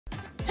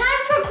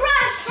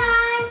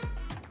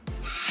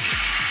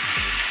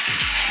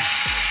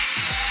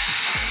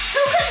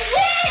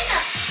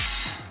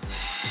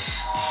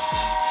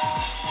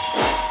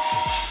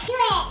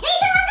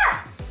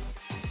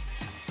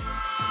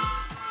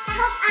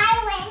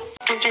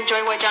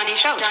Enjoy what Johny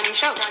shows. Johny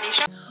shows. Johny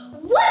shows.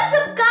 What's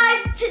up,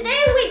 guys?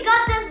 Today we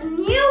got this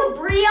new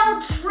Brio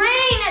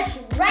train. It's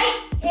right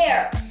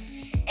here,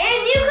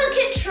 and you can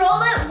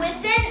control it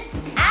with an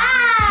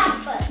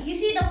app. You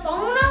see the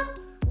phone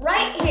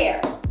right here.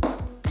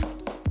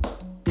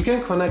 You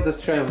can connect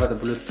this train with a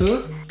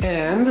Bluetooth,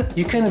 and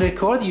you can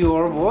record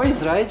your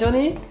voice, right,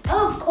 Johny?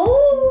 Of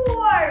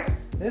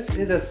course. This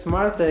is a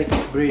smart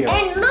Brio.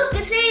 And look,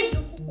 it says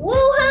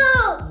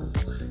woohoo!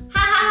 Ha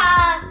ha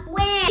ha!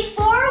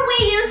 Before we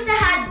used to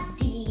have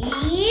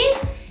these,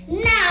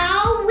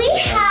 now we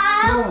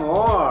have two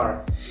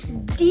more.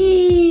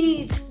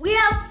 These. We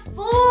have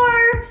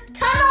 4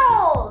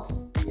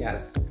 tunnels.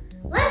 Yes.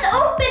 Let's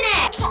open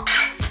it.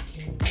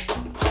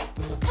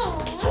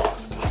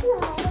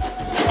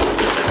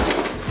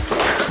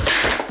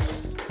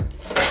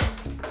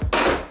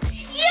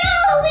 Yo,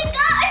 we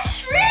got a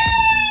train!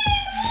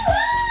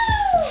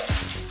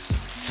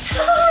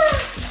 Woohoo!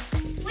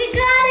 We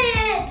got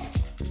it.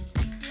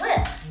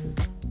 Look.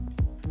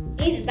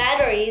 These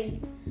batteries.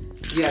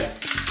 Yes.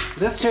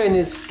 This train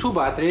is 2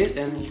 batteries,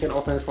 and you can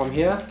open it from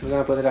here. We're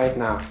gonna put it right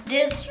now.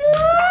 This one.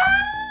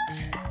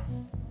 This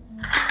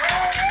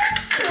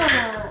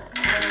one.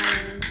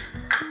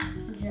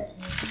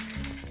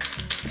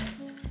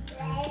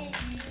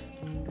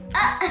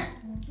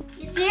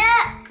 You see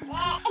it?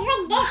 It's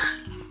like this.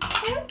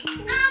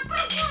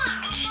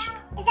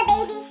 It's a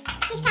baby.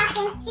 She's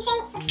talking. She's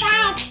saying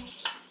subscribe.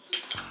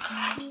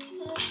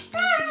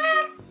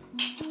 Subscribe.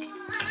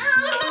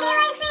 This baby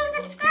likes saying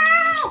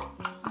subscribe.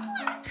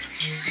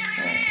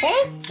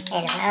 Okay,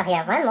 and now we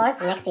have one more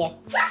for next year.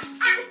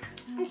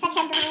 I'm such a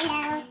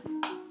brain.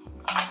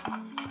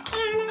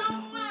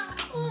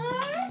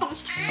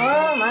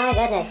 Oh my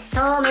goodness,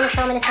 so many.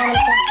 London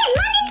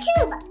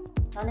tube.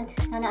 London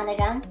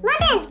underground.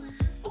 London.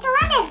 It's a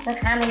London. Look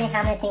how many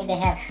things they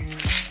have.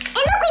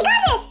 And look, we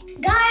got this.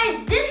 Guys,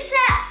 this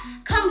set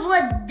comes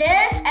with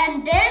this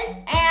and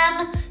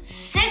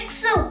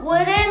 6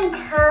 wooden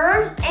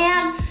curves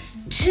and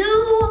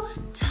 2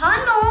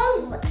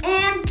 tunnels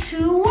and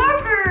 2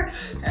 water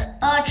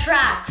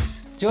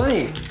tracks.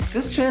 Johny,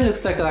 this train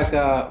looks like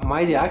a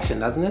Mighty Action,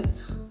 doesn't it?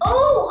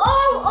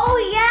 Oh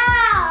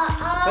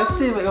yeah. Let's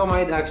see your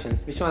Mighty Action.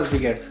 Which one's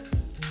bigger?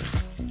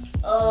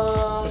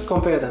 Let's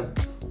compare them.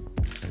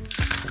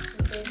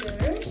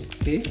 Bigger.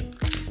 See?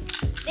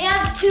 They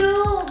have 2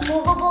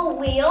 movable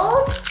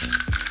wheels.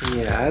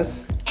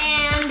 Yes.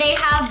 And they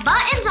have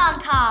buttons on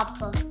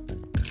top.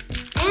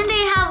 And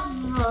they have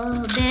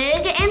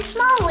big and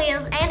small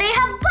wheels. And they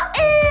have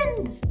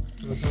buttons.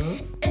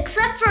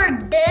 Except for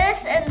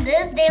this and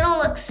this, they don't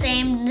look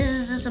same. This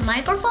is just a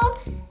microphone.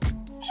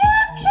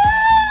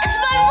 It's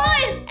my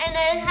voice. And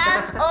it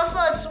has also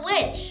a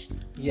switch.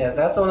 Yes,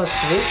 that's on a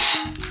switch.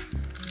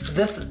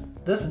 This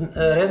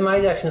red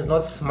Mighty Action is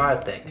not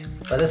smart tech,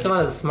 but this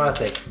one is smart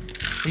tech.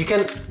 You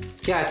can,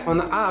 yes, on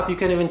the app you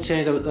can even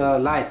change the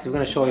lights. We're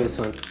gonna show you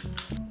soon.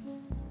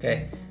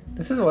 Okay,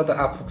 this is what the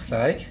app looks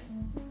like.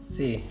 Let's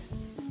see.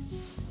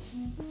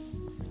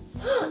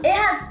 It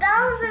has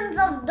thousands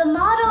of the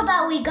model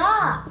that we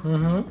got.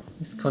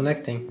 It's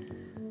connecting.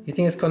 You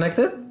think it's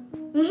connected?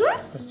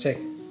 Let's check.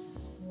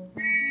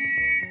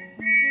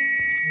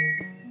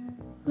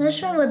 Let's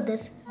try with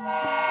this.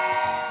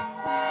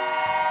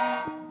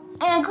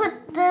 And click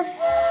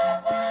this.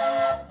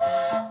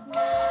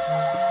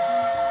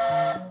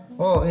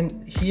 Oh, in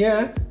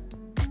here.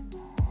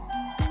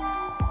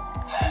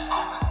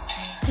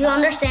 You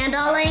understand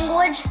our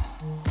language?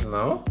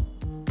 No.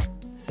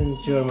 It's in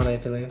German, I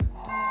believe.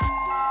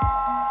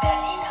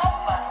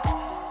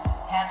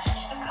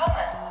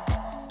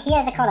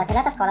 Here's the colors, a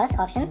lot of colors,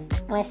 options.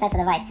 I'm going to start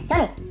with the white.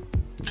 Johny,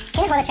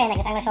 can you hold the train like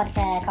this? I'm going to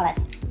show the colors.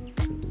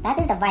 That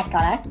is the white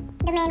color.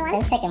 The main one.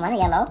 Then second one,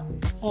 yellow.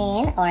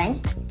 And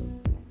orange.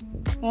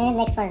 And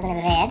next one is going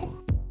to be red.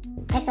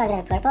 Next one is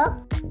going to be purple.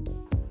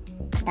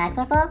 Dark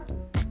purple.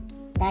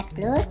 Dark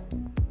blue.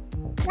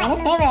 And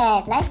his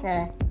favorite, light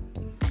blue.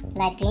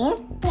 Light green.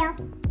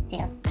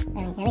 Teal.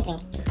 And green.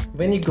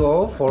 When you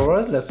go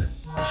forward, look,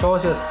 it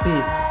shows your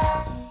speed.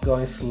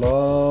 Going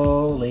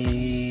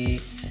slowly.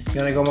 You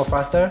wanna go more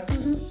faster?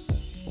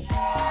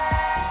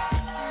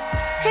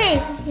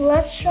 Hey,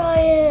 let's try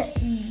it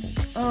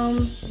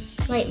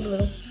light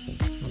blue.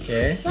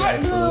 Okay.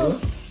 Light blue.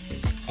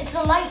 It's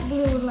a light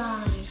blue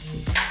line.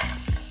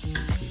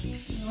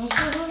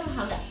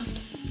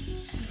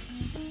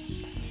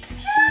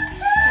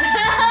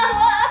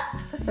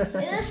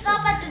 Let's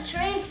stop at the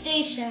train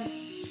station.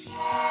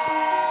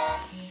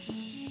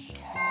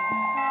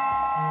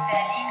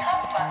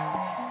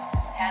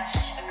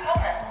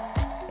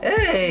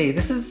 Hey,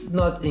 this is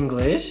not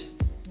English.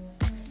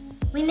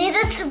 We need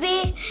it to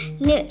be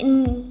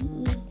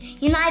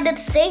United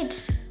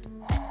States.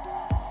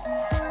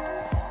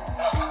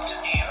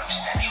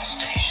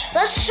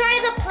 Let's try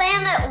the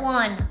planet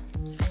one.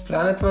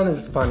 Planet one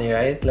is funny,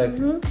 right? Like,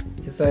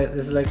 it's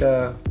like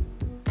a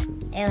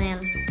alien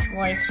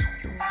voice.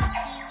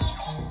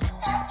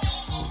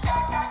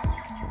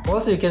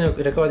 Also, you can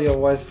record your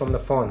voice from the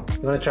phone.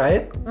 You wanna try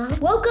it?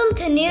 Welcome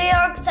to New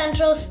York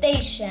Central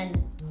Station.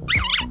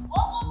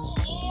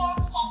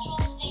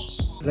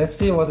 Let's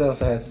see what else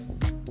has.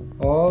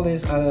 All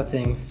these other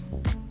things.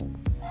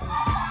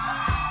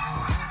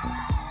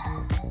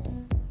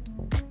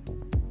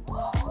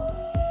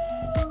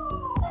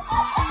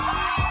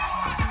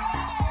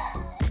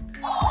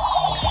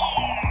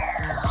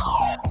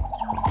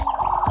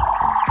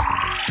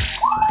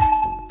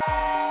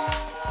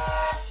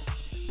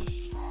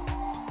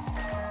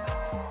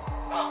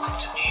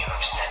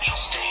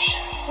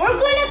 We're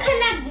going to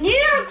connect New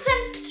York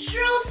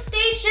Central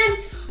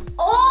Station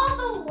all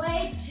the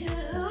way to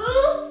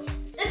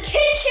the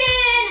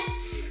kitchen.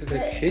 To the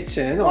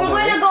kitchen? We're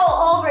going to go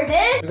over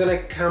this. We're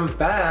gonna come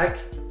back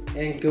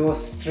and go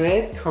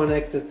straight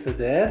connected to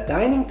the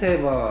dining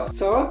table.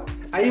 So,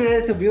 are you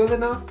ready to build it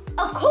now?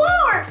 Of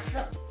course!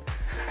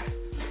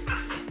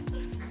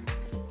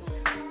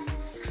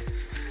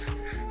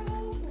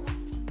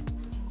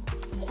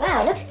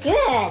 Wow, looks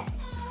good.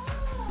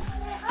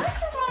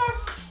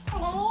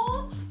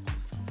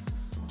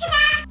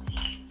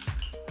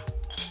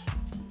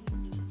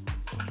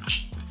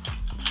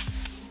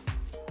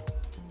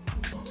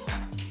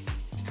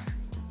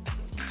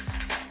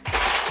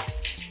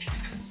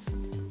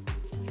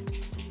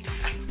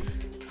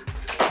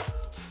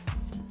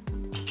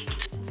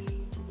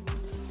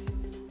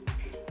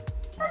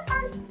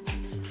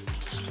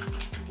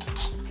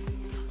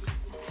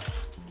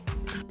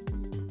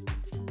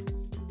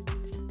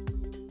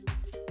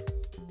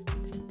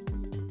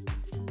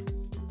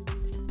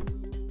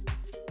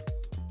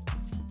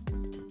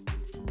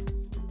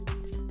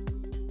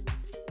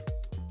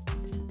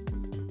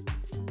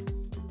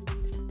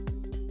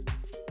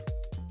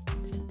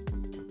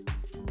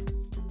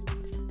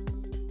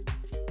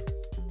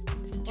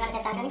 You want to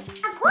test out, Johnny? Of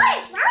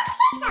course! Why would you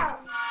say so?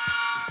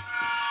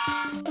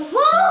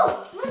 Whoa!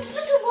 Let's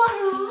put the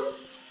water on.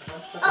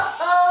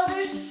 Uh-oh,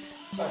 there's...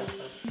 It's fine, it's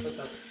fine. Put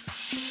that.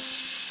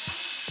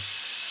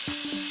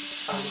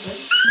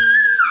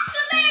 It's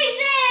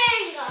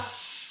amazing!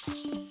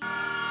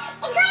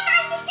 It's going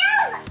on the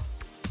stove!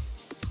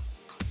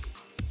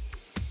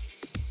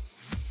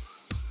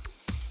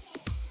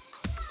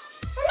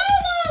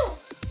 Amazing!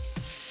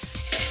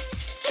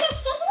 Is it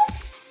sticky?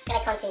 It's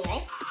gonna continue,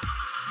 right?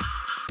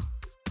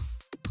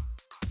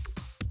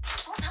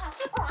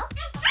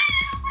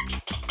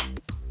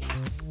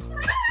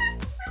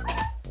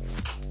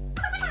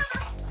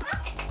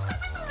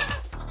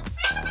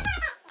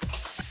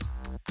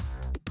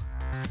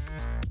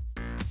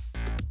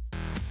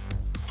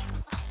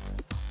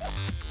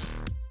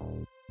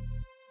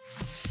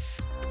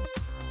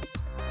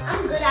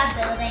 I'm good at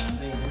building.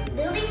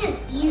 Building is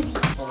easy.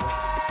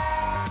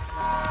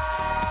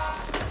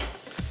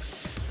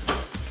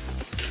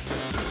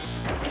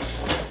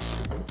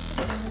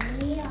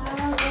 We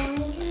are going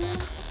to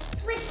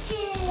switch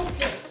it.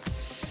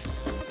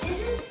 This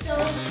is so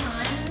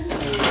fun.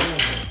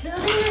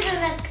 Building is an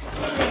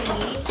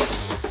activity.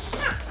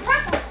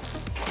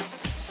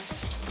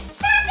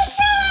 Stop the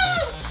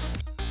train!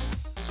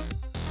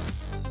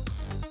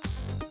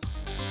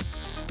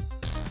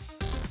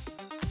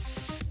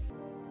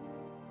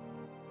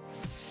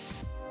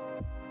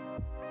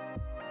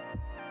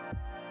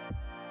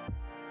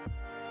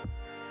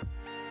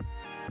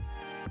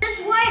 This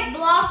white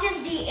block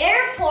is the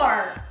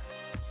airport.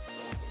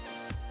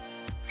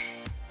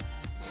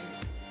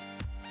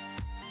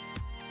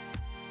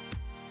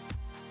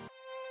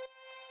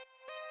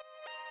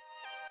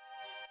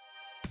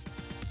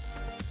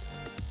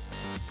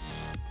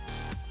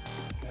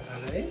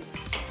 Alright.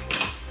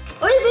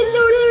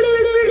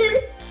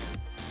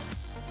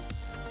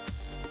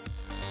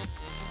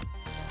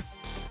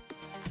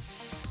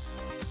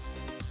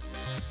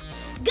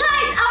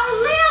 Guys, our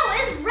layout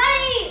is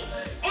ready,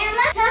 and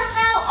let's test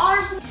out our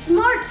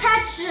smart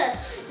touch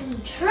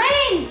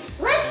train.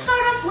 Let's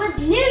start off with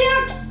New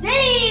York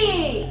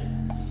City.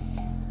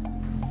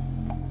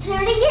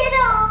 Turning it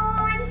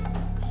on.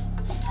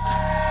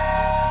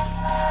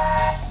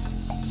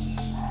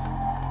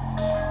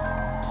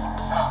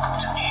 Welcome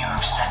to New York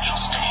Central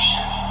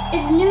Station.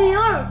 It's New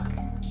York.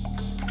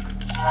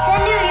 It's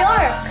New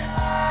York,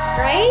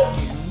 right?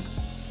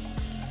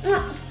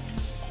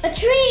 A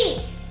tree.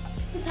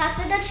 We passed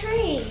a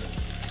tree.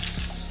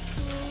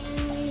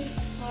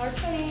 Our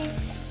tree.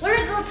 We're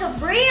gonna go to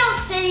Brio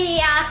City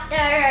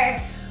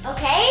after,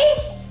 okay?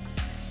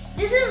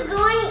 This is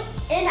going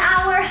in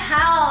our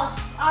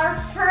house, our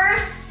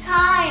first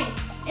time.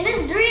 It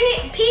is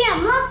 3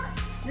 p.m. Look,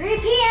 3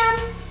 p.m.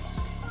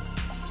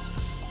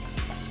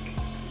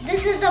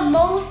 This is the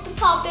most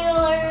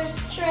popular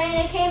train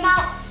that came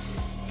out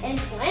in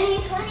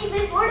 2020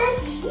 before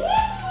this year.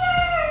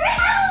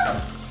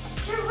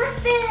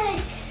 Terrific.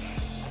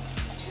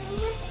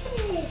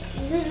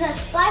 There's a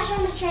splash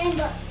on the train,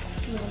 but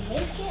we'll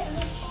make it.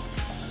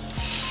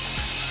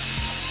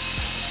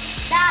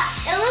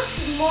 It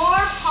looks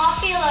more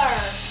popular.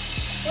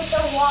 With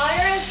the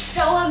water, it's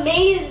so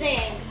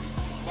amazing.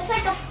 It's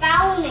like a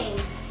fountain.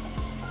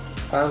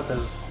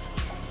 Fountain.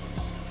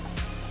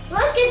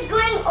 Look, it's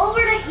going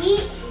over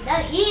the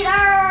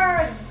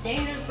heater. It's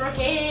dangerous for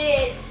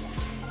kids.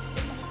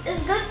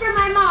 It's good for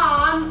my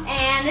mom,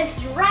 and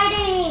it's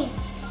riding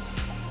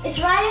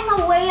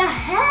away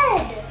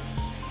ahead.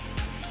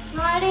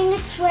 Riding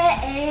its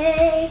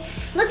way.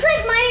 Looks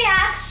like my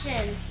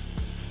action,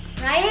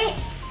 right?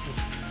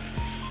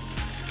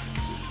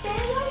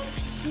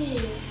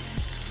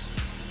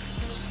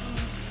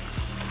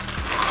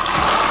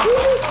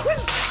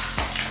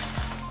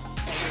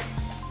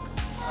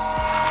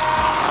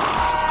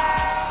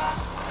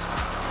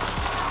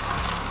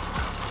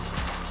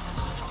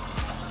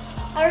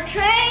 Our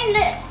train,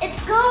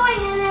 it's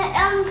going in an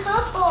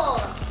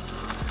uncoupled.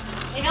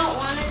 We don't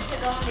want it to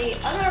go on the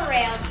other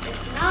rail.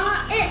 If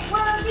not, it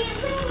will be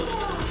real.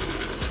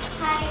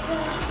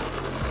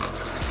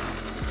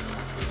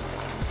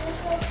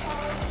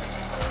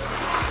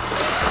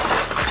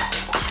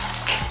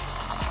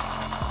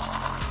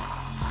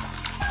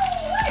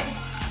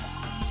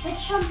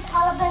 It's from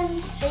Taliban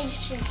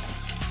Station.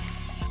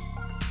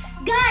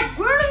 Guys,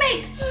 we're gonna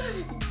make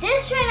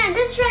this train and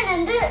this train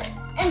and this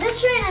and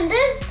this train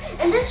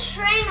and this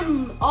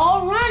train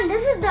all run.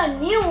 This is the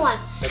new one.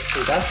 Let's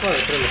see, that's one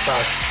is really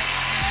fast.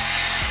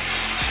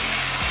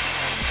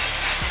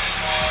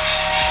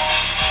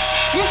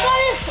 This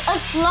one is a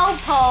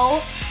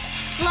slow-po,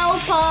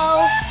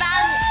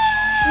 fast,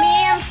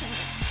 medium.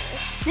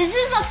 This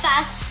is a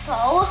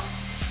fast-po.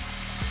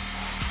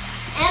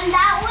 And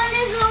that one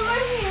is over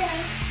here.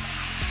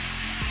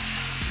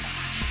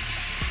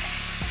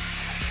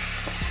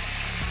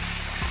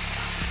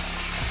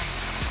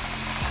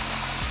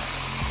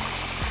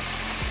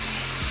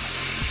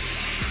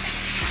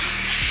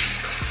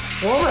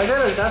 Oh my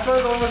goodness, that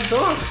one's almost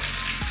done.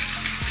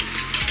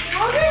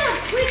 I'll do a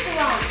quick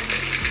one.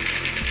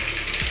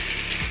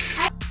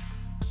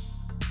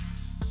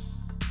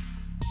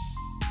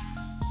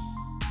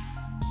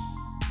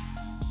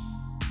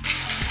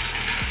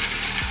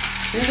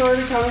 He's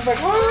already coming back.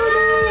 Oh,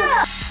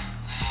 they're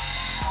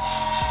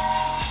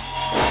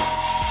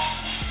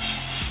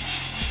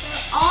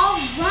all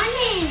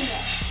running.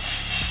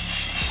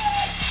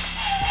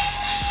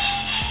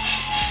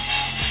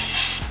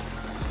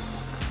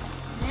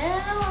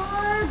 There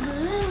are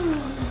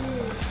blues.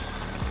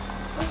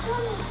 This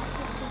one is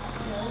such a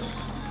slow.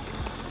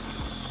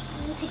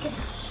 Let me take it.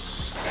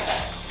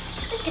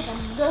 Look at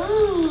them go.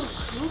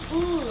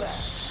 Ooh.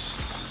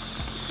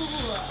 Look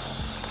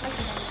at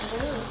them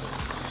go.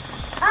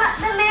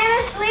 The man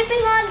is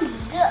sleeping on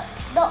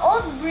the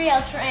old Brio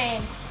train.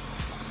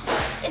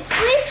 It's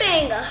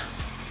sleeping.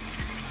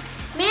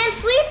 Man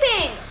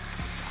sleeping.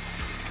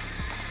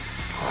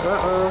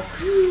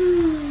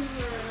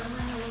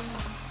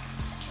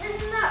 This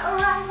is not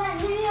arrive at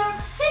New York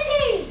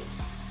City.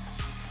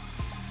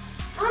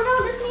 Oh no,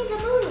 this needs a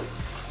boost.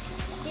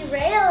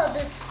 Derail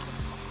this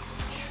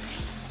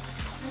train.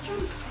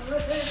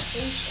 Metro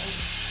Station.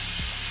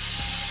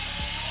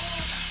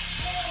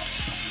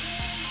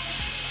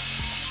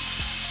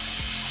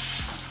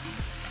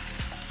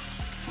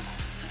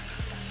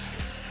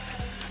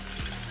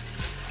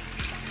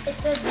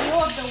 It's a view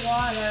of the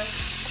water.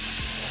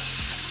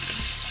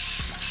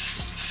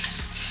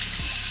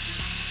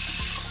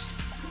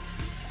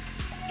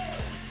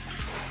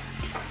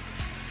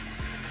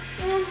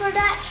 And for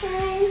that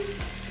train,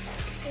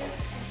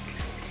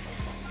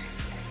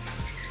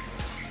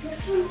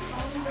 Metro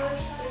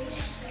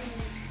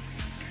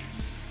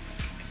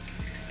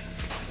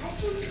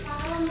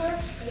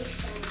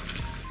Station.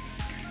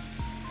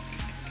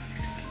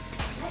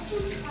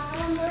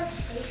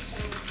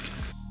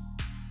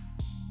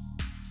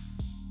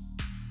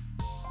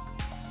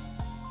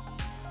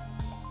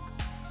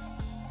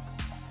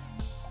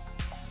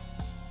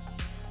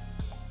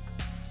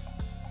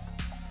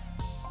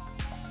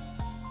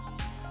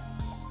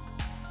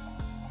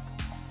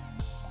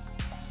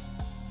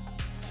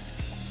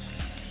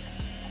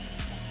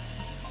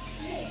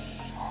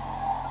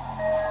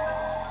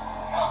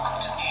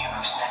 Welcome to New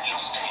York Central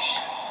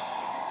Station.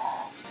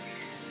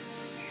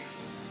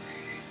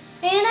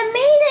 And I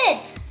made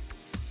it!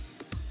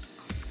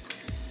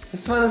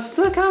 this one is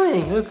still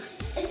coming. Look.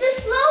 It's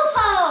a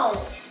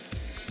slow-po!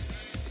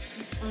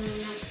 This one is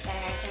not fair.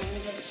 I can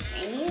only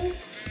explain you.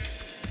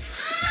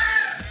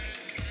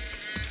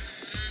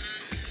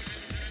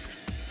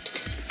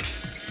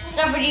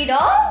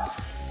 Stuffy-dee-do?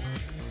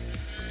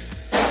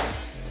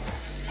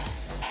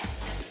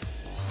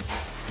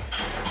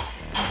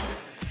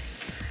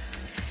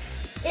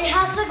 It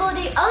has to go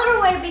the other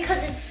way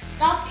because it's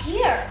stopped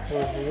here.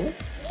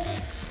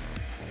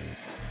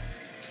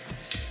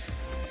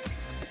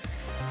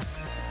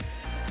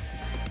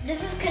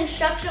 This is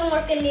construction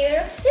work in New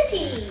York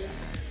City.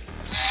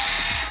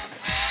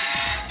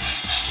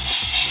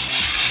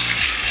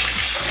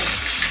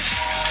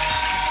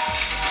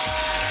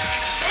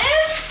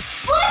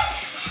 What?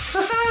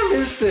 I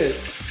missed it.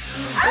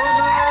 Oh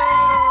no!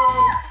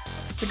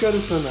 Look at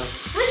this one now.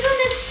 Which one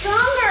is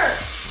stronger?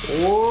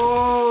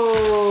 Whoa!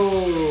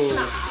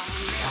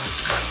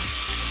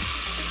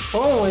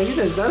 Oh my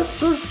goodness, that's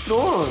so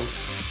strong.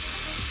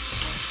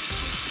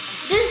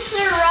 This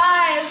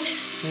survived.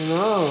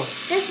 No.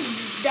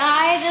 This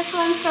died, this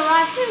one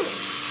survived too.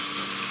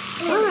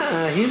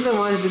 Ah, he's the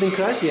one who didn't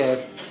crash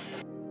yet.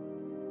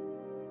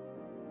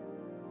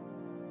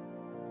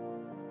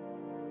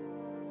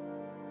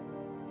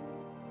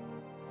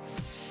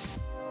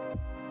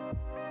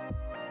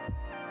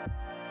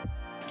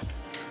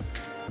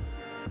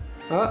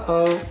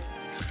 Uh-oh.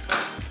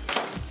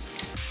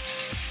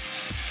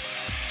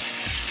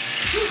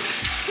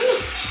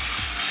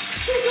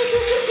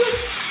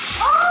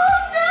 Oh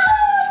no!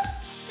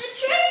 The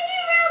train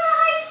derailed at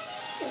high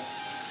speed.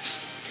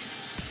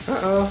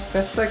 Uh-oh,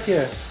 got stuck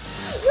here.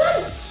 Run!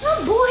 Run,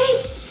 boy!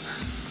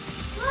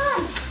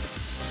 Run!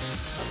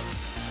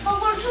 But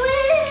we're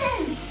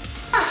twins!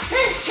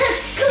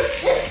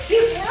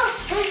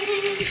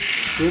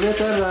 You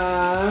better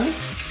run.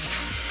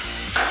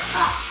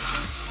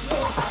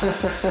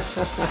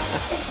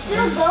 It's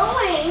still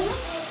going.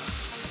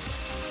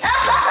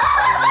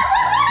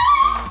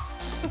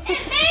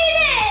 It made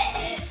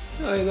it!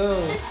 I know.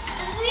 The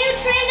new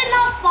train did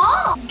not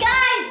fall.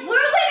 Guys,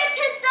 we're going to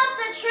test out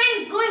the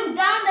train going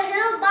down the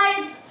hill by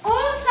its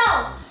own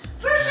self.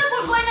 First up,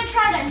 we're going to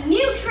try the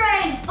new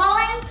train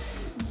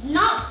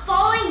not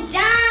falling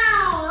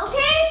down.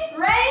 Okay?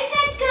 Ready,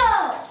 set,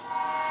 go.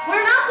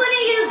 We're not going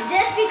to use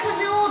this because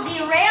it will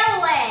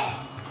derail it.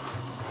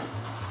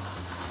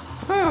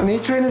 Oh, new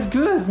train is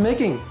good. It's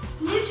making.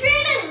 New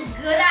train is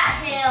good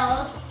at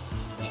hills.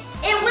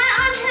 It went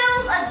on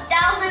hills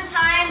 1,000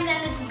 times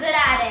and it's good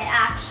at it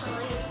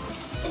actually.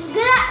 It's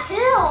good at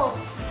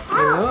hills. I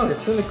know,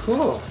 it's really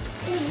cool.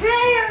 It's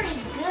very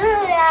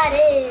good at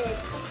it.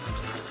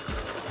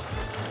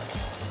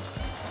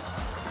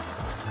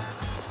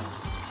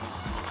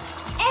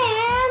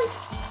 And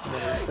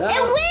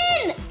it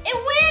win! It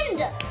win!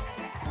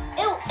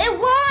 It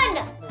won!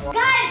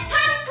 Guys,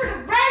 time for the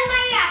red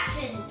money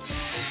action.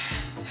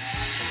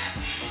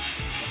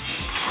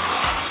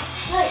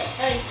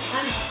 Hey,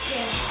 I'm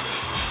scared.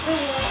 It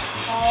won't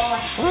fall.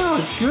 Oh,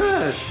 it's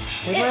good.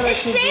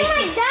 It's same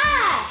like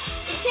that.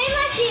 It's same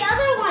like the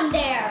other one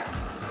there.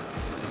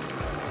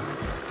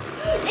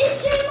 It's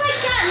same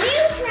like that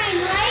new train,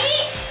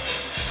 right?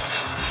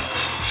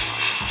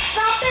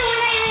 Stop it when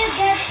it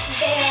gets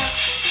there.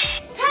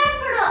 Time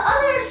for the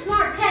other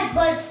smart tech,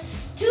 but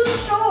it's too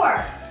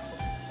short.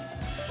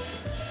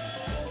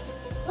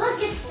 Look,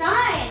 it's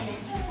signed.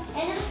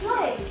 And it's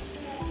nice.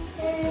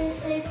 It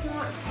says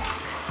smart tech.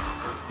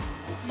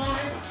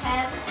 Smart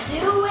tech,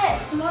 do it.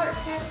 Smart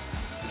tech.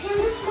 Can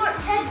the smart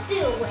tech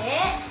do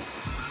it?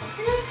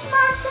 Can the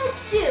smart tech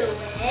do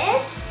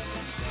it?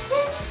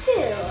 Let's do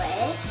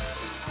it.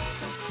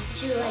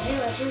 Do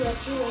it.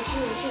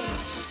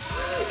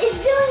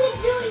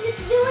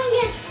 It's doing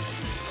it.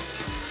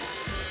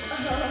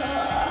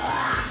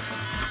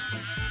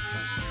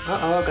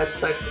 Uh-oh, got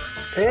stuck.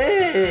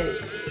 Hey!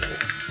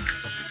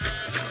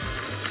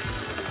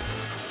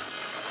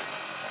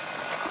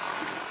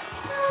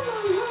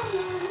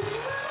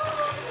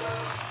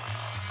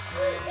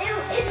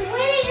 It's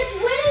winning.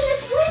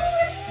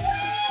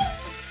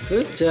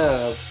 Good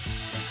job.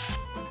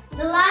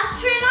 The last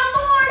train on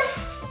board.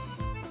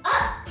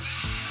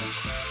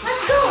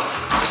 Let's go.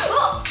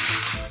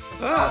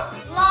 Ah!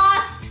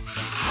 Lost.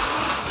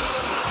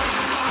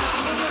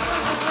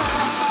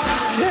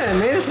 Yeah, I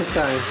made it this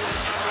time.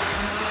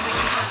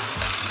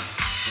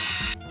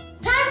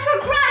 Time for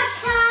crash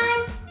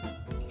time.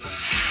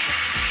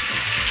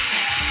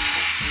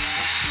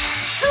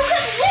 Who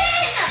could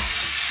win?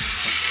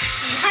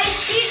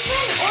 High-speed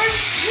train or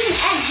steam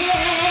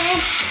engine?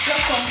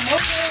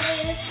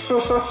 Locomotive.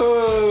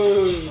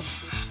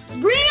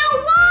 Brio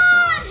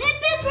won! Hip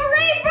hip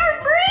hooray for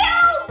Brio!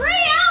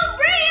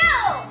 Brio!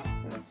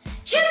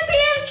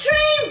 Champion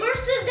train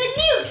versus the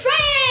new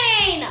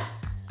train!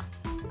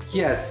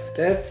 Yes,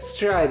 let's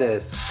try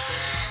this.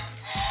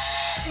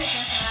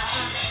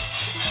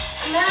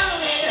 I'm a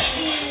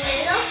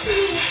little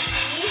sleepy.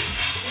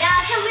 Now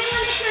tell me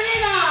when to turn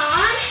it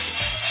on.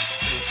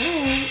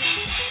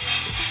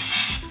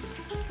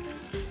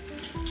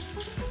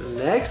 The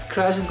next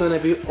crash is gonna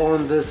be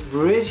on this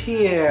bridge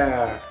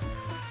here.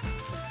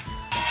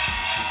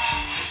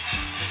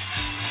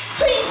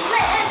 Please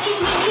let me.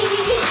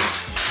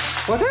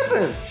 What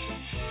happened?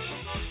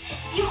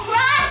 You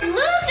crashed,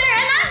 loser,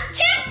 and I'm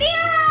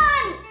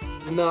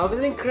champion! No, we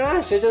didn't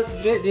crash. It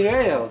just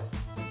derailed.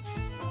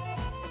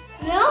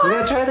 No? We're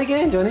gonna try it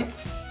again, Johnny.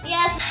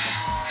 Yes.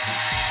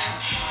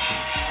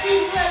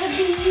 Please let it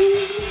be.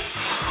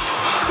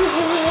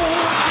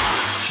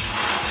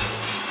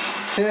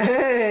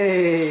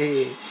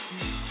 Hey!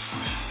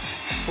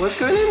 What's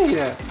going on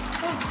here?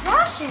 They're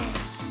crashing.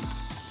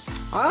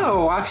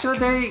 Oh,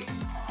 actually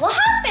What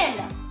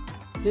happened?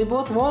 they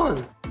both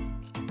won.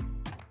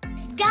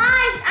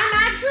 Guys, I'm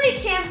actually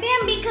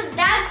champion because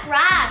Dad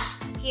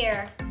crashed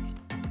here.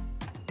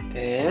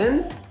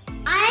 And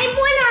I'm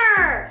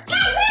winner.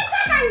 Guys, we're gonna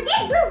cross on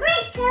this blue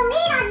bridge to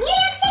lead on New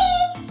York City.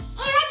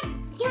 And let's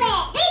do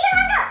it. 3, 2,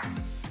 1, go.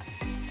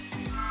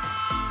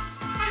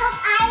 I hope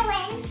I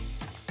win.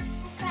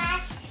 Let's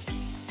crash.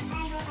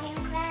 I hope I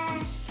don't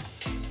crash.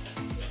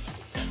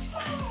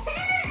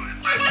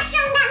 I got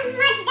strung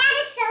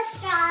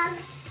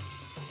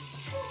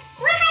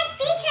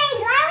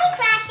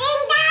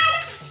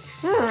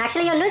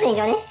losing,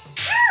 Johny.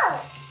 No!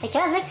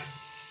 Because look,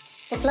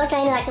 the slow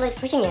train is actually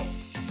pushing you.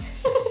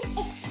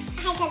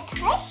 If I can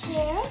push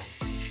you.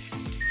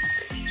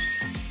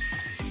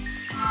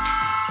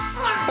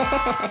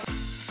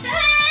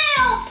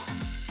 Help!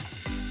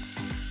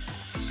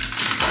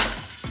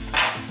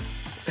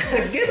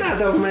 Get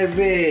out of my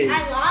way!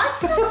 I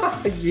lost?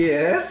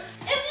 Yes.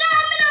 If not,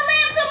 I'm gonna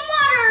land some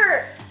water!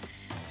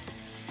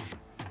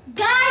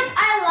 Guys,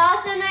 I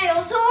lost and I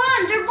also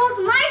won. They're both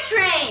my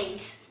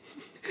trains.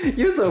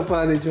 You're so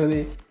funny,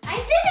 Johny. I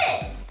did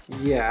it.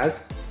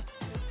 Yes.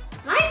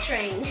 My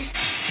trains.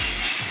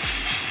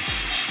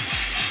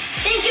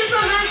 Thank you so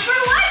much for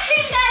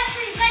watching, guys.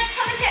 Please like,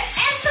 comment, share,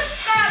 and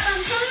subscribe.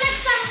 Until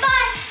next time,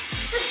 bye.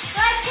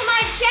 Subscribe to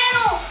my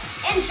channel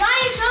and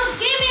Johny Shows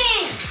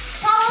Gaming.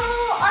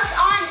 Follow us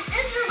on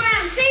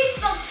Instagram,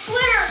 Facebook,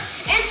 Twitter,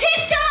 and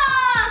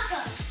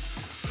TikTok.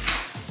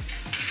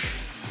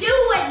 Do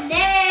it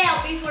now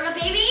before the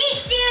baby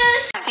eats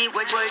you. See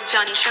what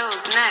Johny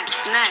shows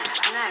next.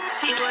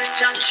 See what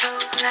Johny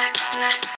shows next.